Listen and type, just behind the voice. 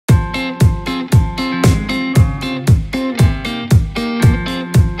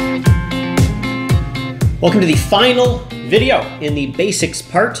Welcome to the final video in the basics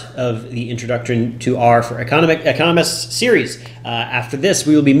part of the Introduction to R for Economists series. After this,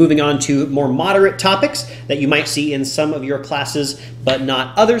 we will be moving on to more moderate topics that you might see in some of your classes, but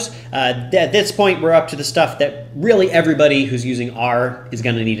not others. At this point, we're up to the stuff that really everybody who's using R is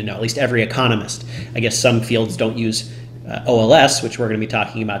going to need to know, at least every economist. I guess some fields don't use OLS, which we're going to be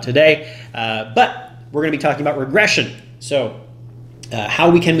talking about today, but we're going to be talking about regression. So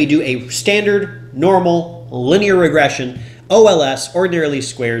how can we do a standard, normal, linear regression, OLS, ordinary least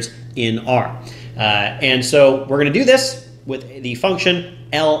squares, in R? And so we're going to do this with the function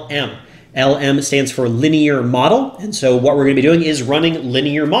LM. LM stands for linear model, and so what we're going to be doing is running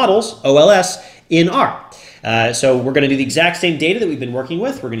linear models, OLS, in R. So we're going to do the exact same data that we've been working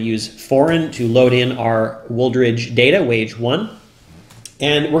with. We're going to use foreign to load in our Wooldridge data, wage 1,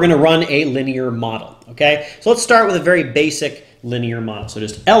 and we're going to run a linear model. Okay, so let's start with a very basic linear model. So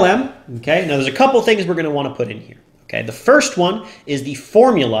just LM, okay? Now there's a couple things we're going to want to put in here, okay? The first one is the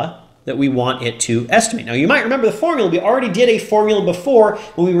formula that we want it to estimate. Now you might remember the formula. We already did a formula before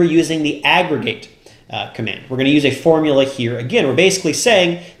when we were using the aggregate command. We're going to use a formula here again. We're basically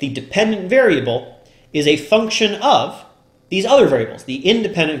saying the dependent variable is a function of these other variables, the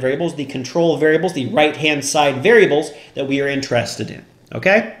independent variables, the control variables, the right-hand side variables that we are interested in,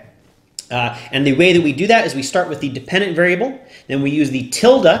 okay? And the way that we do that is we start with the dependent variable, then we use the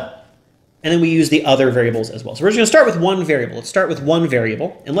tilde, and then we use the other variables as well. So we're just going to start with one variable. Let's start with one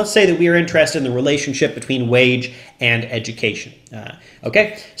variable, and let's say that we are interested in the relationship between wage and education.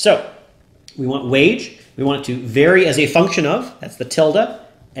 Okay, so we want wage. We want it to vary as a function of, that's the tilde,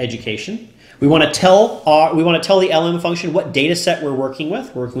 education. We want to tell the LM function what data set we're working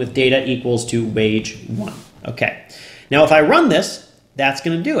with. We're working with data equals to wage 1. Okay, now if I run this, that's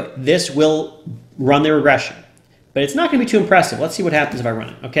going to do it. This will run the regression, but it's not going to be too impressive. Let's see what happens if I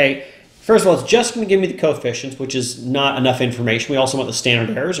run it. Okay, first of all, it's just going to give me the coefficients, which is not enough information. We also want the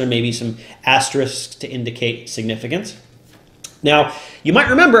standard errors or maybe some asterisks to indicate significance. Now, you might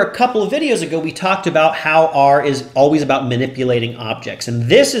remember a couple of videos ago we talked about how R is always about manipulating objects, and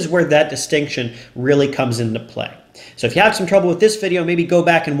this is where that distinction really comes into play. So if you have some trouble with this video, maybe go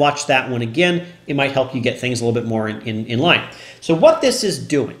back and watch that one again. It might help you get things a little bit more in line. So what this is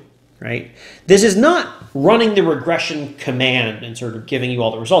doing, right? This is not running the regression command and sort of giving you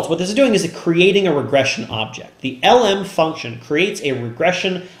all the results. What this is doing is creating a regression object. The LM function creates a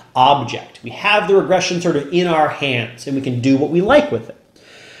regression object. We have the regression sort of in our hands, and we can do what we like with it.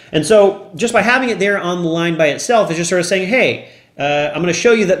 And so just by having it there on the line by itself is just sort of saying, hey, I'm going to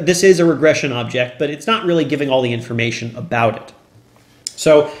show you that this is a regression object, but it's not really giving all the information about it.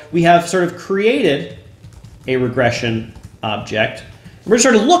 So we have sort of created a regression object. We're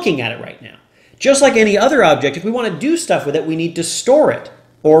sort of looking at it right now. Just like any other object, if we want to do stuff with it, we need to store it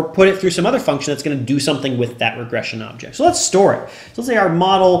or put it through some other function that's going to do something with that regression object. So let's store it. So let's say our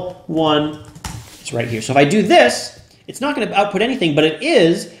model 1 is right here. So if I do this, it's not going to output anything, but it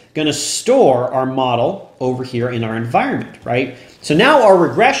is going to store our model over here in our environment, right? So now our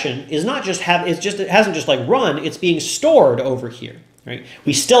regression is not just it hasn't just like run, it's being stored over here, right?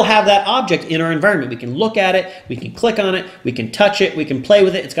 We still have that object in our environment. We can look at it, we can click on it, we can touch it, we can play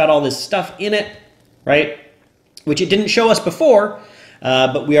with it. It's got all this stuff in it, right? Which it didn't show us before,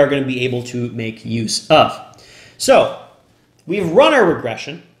 but we are going to be able to make use of. So we've run our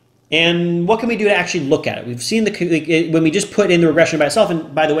regression. And what can we do to actually look at it? We've seen when we just put in the regression by itself,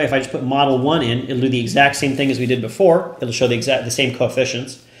 and by the way, if I just put model 1 in, it'll do the exact same thing as we did before. It'll show the same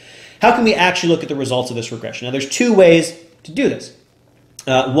coefficients. How can we actually look at the results of this regression? Now, there's two ways to do this.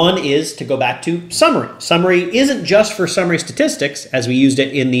 One is to go back to summary. Summary isn't just for summary statistics, as we used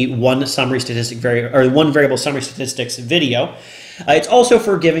it in the one variable summary statistics video. It's also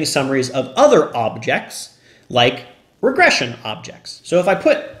for giving summaries of other objects, like regression objects. So if I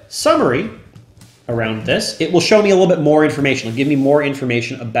put summary around this, it will show me a little bit more information. It'll give me more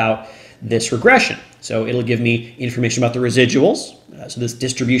information about this regression. So it'll give me information about the residuals, so this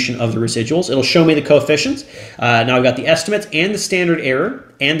distribution of the residuals. It'll show me the coefficients. Now I've got the estimates and the standard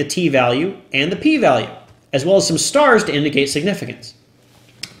error and the t-value and the p-value, as well as some stars to indicate significance.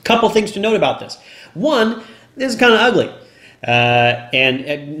 Couple things to note about this. One, this is kind of ugly.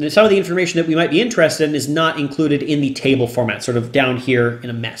 And some of the information that we might be interested in is not included in the table format, sort of down here in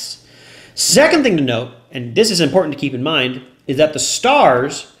a mess. Second thing to note, and this is important to keep in mind, is that the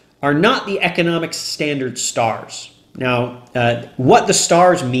stars are not the economics standard stars. Now, what the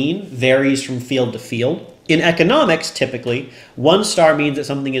stars mean varies from field to field. In economics, typically, 1 star means that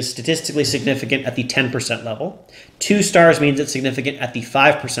something is statistically significant at the 10% level. 2 stars means it's significant at the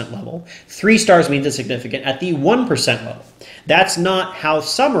 5% level. 3 stars means it's significant at the 1% level. That's not how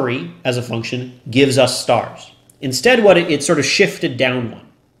summary, as a function, gives us stars. Instead, what it sort of shifted down one.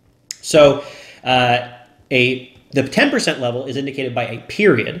 So the 10% level is indicated by a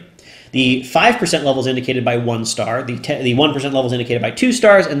period. The 5% level is indicated by 1 star. The 1% level is indicated by 2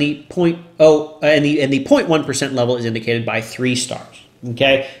 stars, and the 0.1% level is indicated by 3 stars.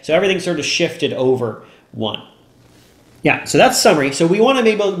 Okay, so everything sort of shifted over 1. Yeah, so that's summary. So we want to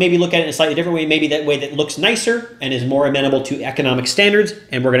maybe look at it in a slightly different way, maybe that way that looks nicer and is more amenable to economic standards.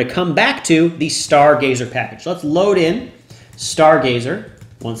 And we're going to come back to the Stargazer package. So let's load in Stargazer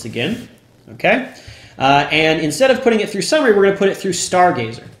once again. Okay, and instead of putting it through summary, we're going to put it through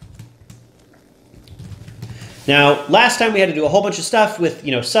Stargazer. Now, last time we had to do a whole bunch of stuff with,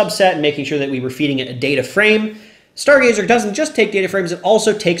 subset and making sure that we were feeding it a data frame. Stargazer doesn't just take data frames, it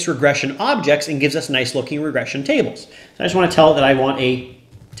also takes regression objects and gives us nice looking regression tables. So I just want to tell it that I want a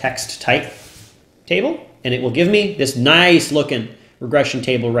text type table, and it will give me this nice looking regression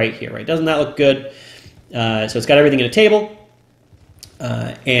table right here, right? Doesn't that look good? So it's got everything in a table.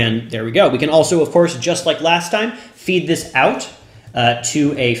 And there we go. We can also, of course, just like last time, feed this out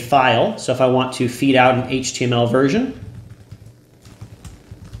to a file. So if I want to feed out an HTML version,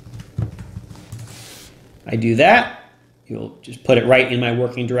 I do that. You'll just put it right in my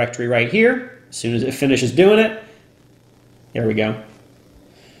working directory right here. As soon as it finishes doing it, there we go.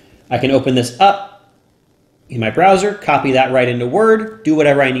 I can open this up in my browser, copy that right into Word, do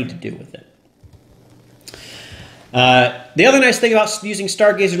whatever I need to do with it. The other nice thing about using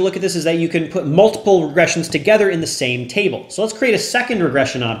Stargazer to look at this is that you can put multiple regressions together in the same table. So let's create a second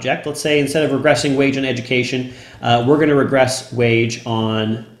regression object. Let's say instead of regressing wage on education, we're going to regress wage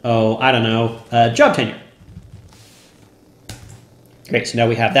on, job tenure. Great, so now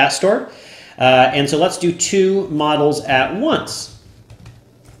we have that stored. And so let's do 2 models at once.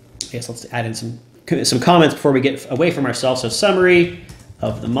 I guess let's add in some comments before we get away from ourselves. So summary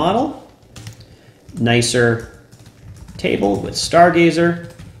of the model, nicer table with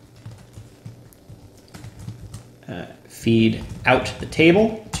Stargazer, feed out the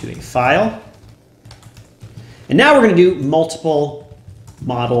table to a file. And now we're going to do multiple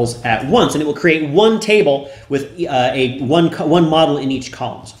models at once, and it will create one table with one model in each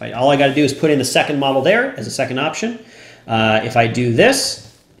column. So all I got to do is put in the second model there as a second option. If I do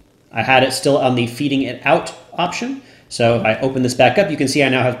this, I had it still on the feeding it out option. So if I open this back up, you can see I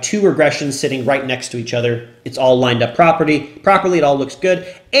now have 2 regressions sitting right next to each other. It's all lined up properly. It all looks good.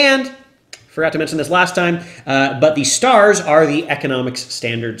 And forgot to mention this last time, but the stars are the economics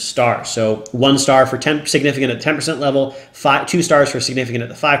standard stars. So 1 star for significant at the 10% level, 2 stars for significant at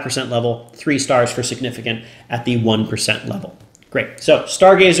the 5% level, 3 stars for significant at the 1% level. Great. So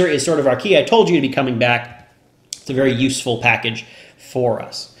Stargazer is sort of our key. I told you to be coming back. It's a very useful package for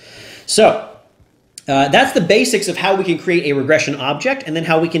us. So that's the basics of how we can create a regression object and then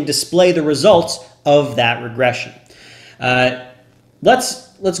how we can display the results of that regression.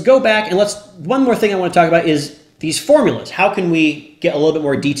 Let's go back and one more thing I want to talk about is these formulas. How can we get a little bit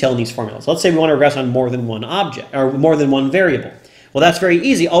more detail in these formulas? Let's say we want to regress on more than one object or more than one variable. Well, that's very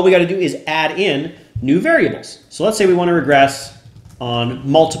easy. All we got to do is add in new variables. So let's say we want to regress on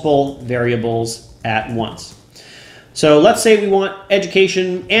multiple variables at once. So let's say we want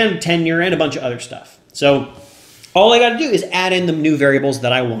education and tenure and a bunch of other stuff. So all I got to do is add in the new variables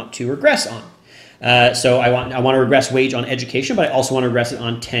that I want to regress on. So I want to regress wage on education, but I also want to regress it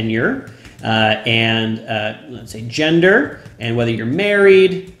on tenure and let's say gender and whether you're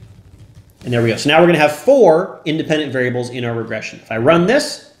married. And there we go. So now we're going to have 4 independent variables in our regression. If I run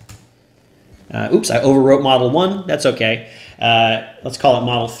this, oops, I overwrote model 1. That's okay. Let's call it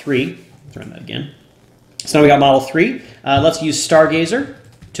model 3. Let's run that again. So now we got model 3. Let's use Stargazer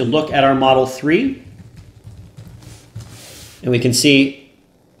to look at our model 3. And we can see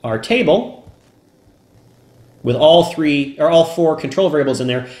our table with all 4 control variables in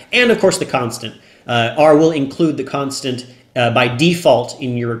there, and of course the constant. R will include the constant by default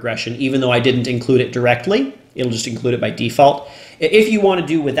in your regression, even though I didn't include it directly. It'll just include it by default. If you want to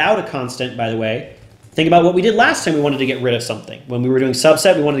do without a constant, by the way, think about what we did last time we wanted to get rid of something. When we were doing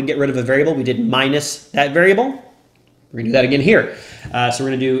subset, we wanted to get rid of a variable. We did minus that variable. We're going to do that again here. So we're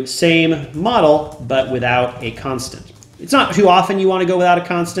going to do same model, but without a constant. It's not too often you want to go without a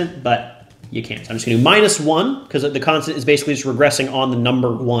constant, but you can. So I'm just going to do -1 because the constant is basically just regressing on the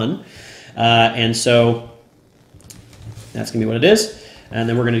number 1. And so that's going to be what it is. And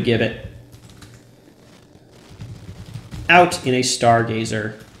then we're going to give it out in a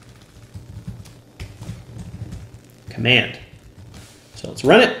Stargazer command. So let's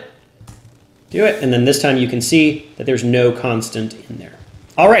run it, do it, and then this time you can see that there's no constant in there.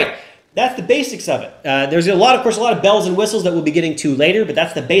 All right, that's the basics of it. There's of course, a lot of bells and whistles that we'll be getting to later, but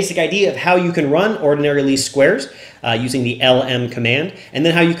that's the basic idea of how you can run ordinary least squares using the LM command, and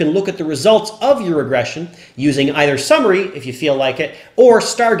then how you can look at the results of your regression using either summary, if you feel like it, or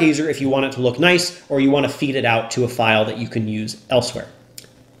Stargazer if you want it to look nice, or you want to feed it out to a file that you can use elsewhere.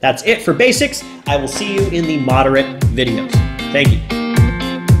 That's it for basics. I will see you in the moderate videos. Thank you.